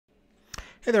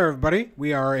Hey there, everybody.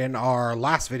 We are in our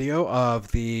last video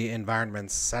of the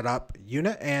environment setup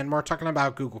unit, and we're talking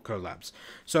about Google Colabs.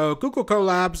 So Google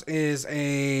Colabs is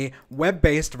a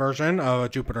web-based version of a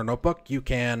Jupyter Notebook. You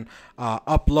can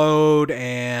upload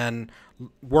and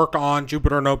work on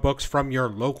Jupyter Notebooks from your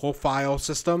local file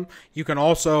system. You can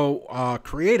also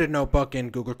create a notebook in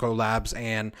Google Colabs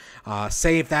and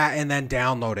save that and then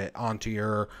download it onto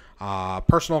your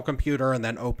personal computer and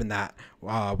then open that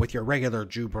with your regular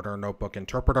Jupyter Notebook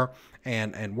interpreter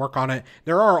and work on it.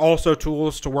 There are also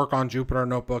tools to work on Jupyter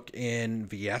Notebook in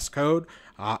VS Code.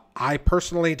 I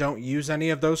personally don't use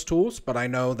any of those tools, but I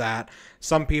know that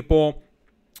some people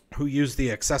who use the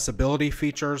accessibility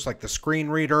features like the screen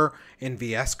reader in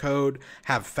VS Code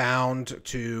have found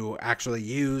to actually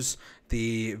use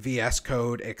the VS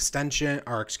Code extension,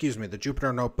 or excuse me, the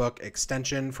Jupyter Notebook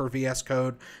extension for VS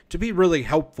Code to be really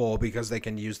helpful because they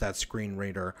can use that screen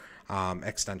reader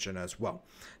extension as well.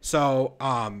 So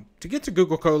to get to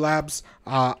Google Colabs,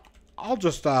 I'll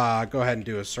just go ahead and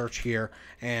do a search here,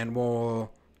 and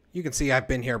you can see I've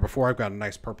been here before. I've got a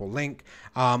nice purple link.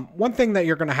 One thing that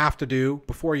you're going to have to do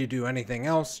before you do anything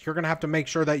else, you're going to have to make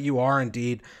sure that you are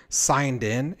indeed signed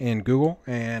in Google.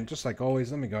 And just like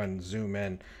always, let me go ahead and zoom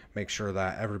in, make sure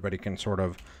that everybody can sort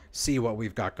of see what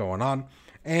we've got going on.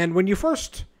 And when you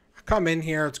first come in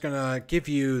here, it's going to give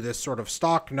you this sort of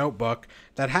stock notebook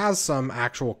that has some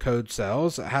actual code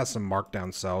cells. It has some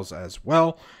markdown cells as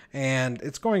well. And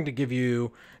it's going to give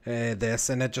you this,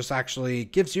 and it just actually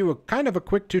gives you a kind of a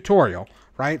quick tutorial,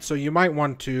 right? So you might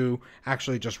want to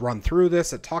actually just run through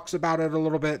this. It talks about it a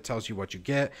little bit, tells you what you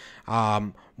get.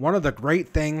 One of the great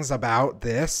things about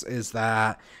this is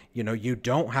that you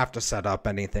don't have to set up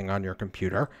anything on your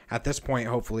computer. At this point,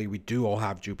 hopefully we do all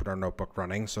have Jupyter Notebook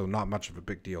running, so not much of a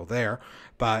big deal there.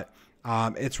 But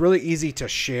it's really easy to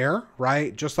share,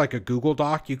 right? Just like a Google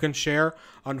Doc, you can share.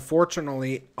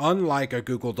 Unfortunately, unlike a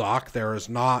Google Doc, there is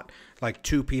not like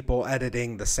two people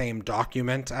editing the same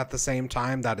document at the same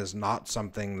time. That is not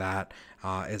something that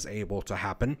is able to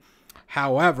happen.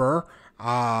 However,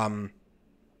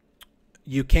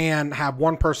 you can have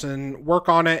one person work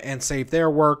on it and save their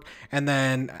work and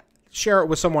then share it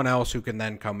with someone else who can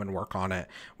then come and work on it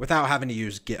without having to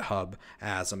use GitHub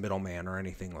as a middleman or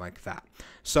anything like that.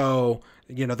 So,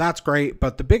 that's great.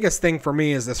 But the biggest thing for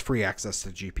me is this free access to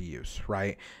GPUs,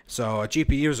 right? So a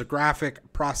GPU is a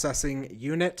graphic processing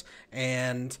unit,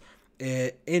 and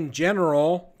in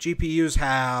general, GPUs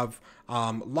have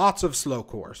lots of slow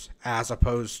cores as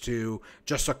opposed to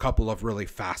just a couple of really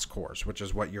fast cores, which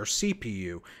is what your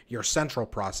CPU, your central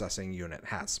processing unit,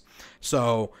 has.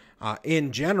 So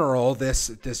in general,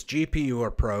 this GPU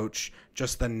approach,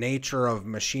 just the nature of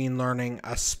machine learning,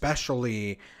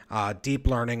 especially deep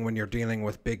learning when you're dealing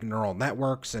with big neural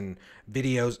networks and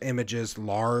videos, images,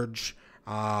 large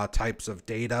types of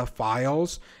data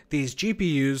files, these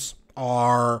GPUs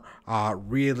are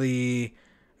really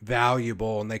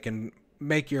valuable, and they can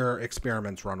make your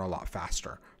experiments run a lot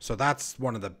faster. So that's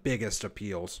one of the biggest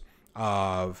appeals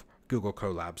of Google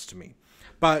Colabs to me.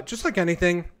 But just like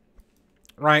anything,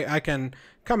 right, I can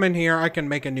come in here, I can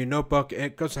make a new notebook.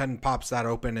 It goes ahead and pops that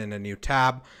open in a new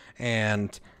tab.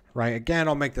 And right, again,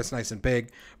 I'll make this nice and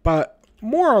big. But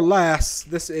more or less,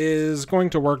 this is going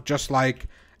to work just like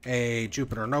a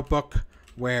Jupyter Notebook,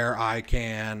 where I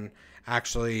can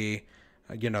actually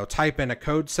type in a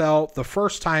code cell. The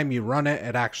first time you run it,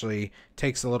 it actually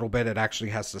takes a little bit. It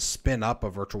actually has to spin up a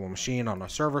virtual machine on a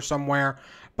server somewhere.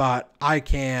 But I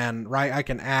can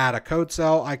add a code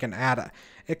cell.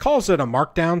 It calls it a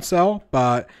markdown cell,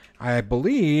 but I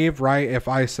believe, right, if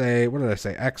I say, what did I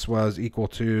say? X was equal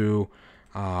to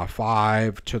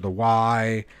 5 to the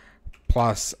Y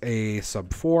plus a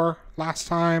sub 4 last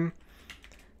time.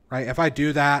 Right, if I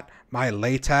do that, my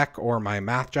LaTeX or my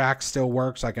MathJax still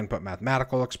works. I can put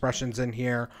mathematical expressions in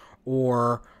here,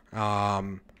 or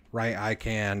right, I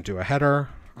can do a header.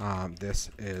 This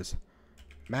is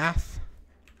math.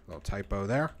 Little typo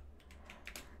there.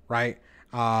 Right,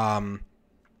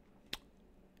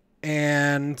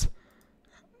 and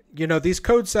these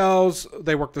code cells,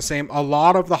 they work the same. A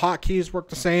lot of the hotkeys work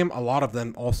the same. A lot of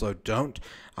them also don't.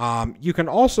 You can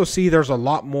also see there's a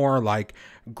lot more like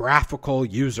graphical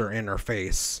user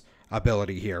interface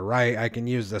ability here, right? I can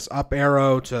use this up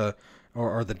arrow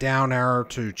or the down arrow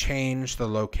to change the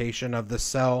location of this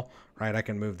cell, right? I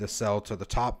can move this cell to the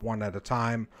top one at a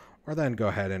time, or then go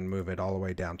ahead and move it all the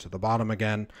way down to the bottom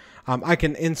again. I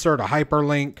can insert a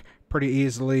hyperlink pretty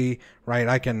easily, right?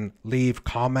 I can leave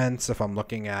comments if I'm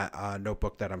looking at a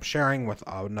notebook that I'm sharing with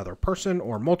another person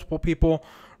or multiple people,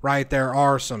 right? There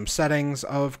are some settings,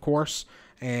 of course,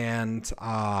 and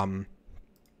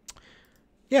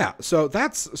Yeah, so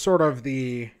that's sort of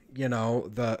the,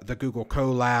 the Google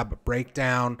Colab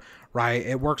breakdown, right?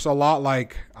 It works a lot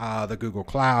like the Google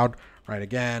Cloud, right?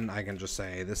 Again, I can just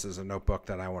say this is a notebook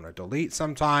that I want to delete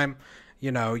sometime.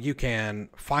 You can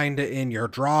find it in your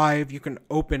drive. You can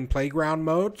open playground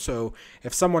mode. So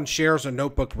if someone shares a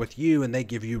notebook with you and they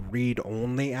give you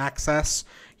read-only access,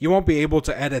 you won't be able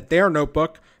to edit their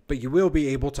notebook, but you will be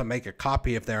able to make a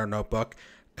copy of their notebook,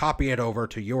 copy it over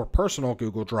to your personal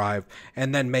Google Drive,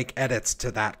 and then make edits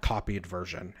to that copied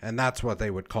version. And that's what they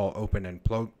would call open and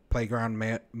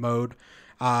playground mode.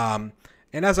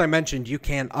 And as I mentioned, you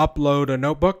can upload a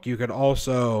notebook. You could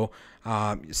also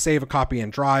save a copy in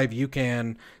Drive. You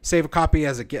can save a copy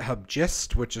as a GitHub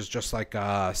gist, which is just like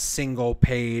a single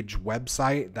page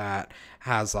website that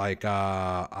has like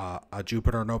a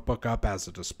Jupyter Notebook up as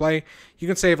a display. You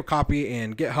can save a copy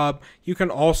in GitHub. You can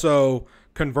also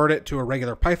convert it to a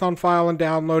regular Python file and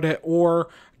download it, or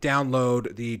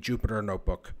download the Jupyter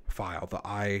Notebook file,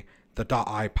 the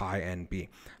 .ipynb.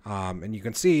 And you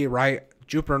can see, right,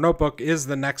 Jupyter Notebook is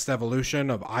the next evolution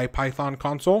of IPython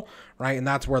console, right? And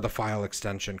that's where the file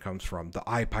extension comes from, the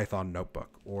IPython notebook,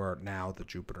 or now the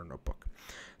Jupyter Notebook.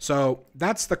 So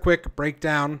that's the quick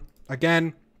breakdown.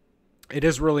 Again, it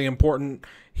is really important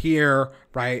here,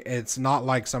 right? It's not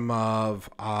like some of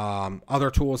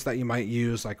other tools that you might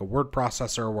use, like a word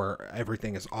processor where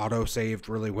everything is auto-saved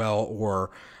really well,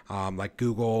 or like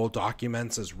Google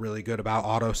Documents is really good about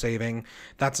auto-saving.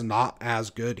 That's not as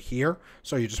good here.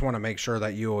 So you just want to make sure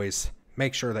that you always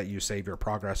make sure that you save your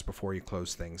progress before you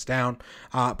close things down.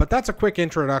 But that's a quick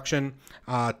introduction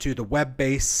to the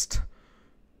web-based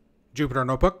Jupyter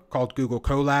Notebook called Google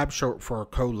Colab, short for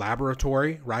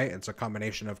collaboratory, right? It's a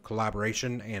combination of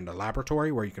collaboration and a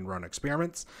laboratory where you can run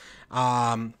experiments.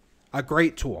 A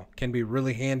great tool, can be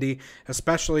really handy,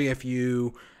 especially if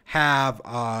you have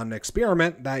an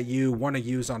experiment that you want to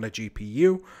use on a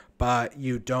GPU, but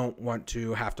you don't want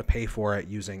to have to pay for it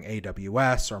using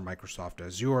AWS or Microsoft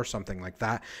Azure or something like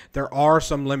that. There are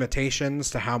some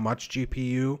limitations to how much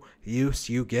GPU use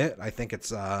you get. I think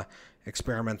it's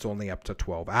experiments only up to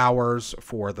 12 hours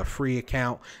for the free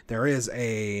account. There is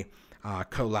a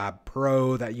Colab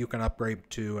Pro that you can upgrade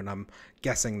to, and I'm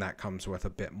guessing that comes with a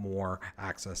bit more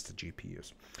access to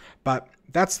GPUs. But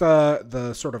that's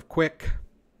the sort of quick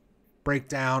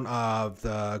breakdown of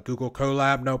the Google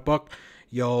Colab notebook.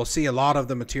 You'll see a lot of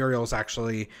the materials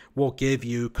actually will give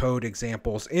you code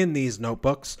examples in these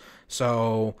notebooks,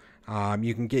 so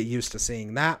you can get used to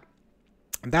seeing that.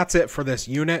 That's it for this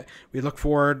unit. We look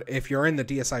forward, if you're in the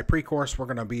DSI pre-course, we're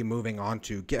going to be moving on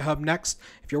to GitHub next.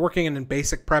 If you're working in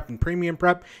basic prep and premium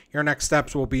prep, your next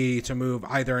steps will be to move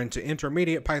either into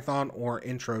intermediate Python or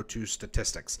intro to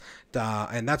statistics.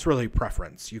 And that's really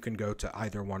preference. You can go to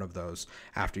either one of those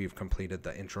after you've completed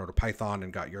the intro to Python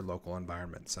and got your local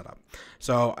environment set up.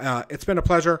 So it's been a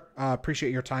pleasure.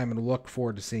 Appreciate your time and look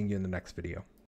forward to seeing you in the next video.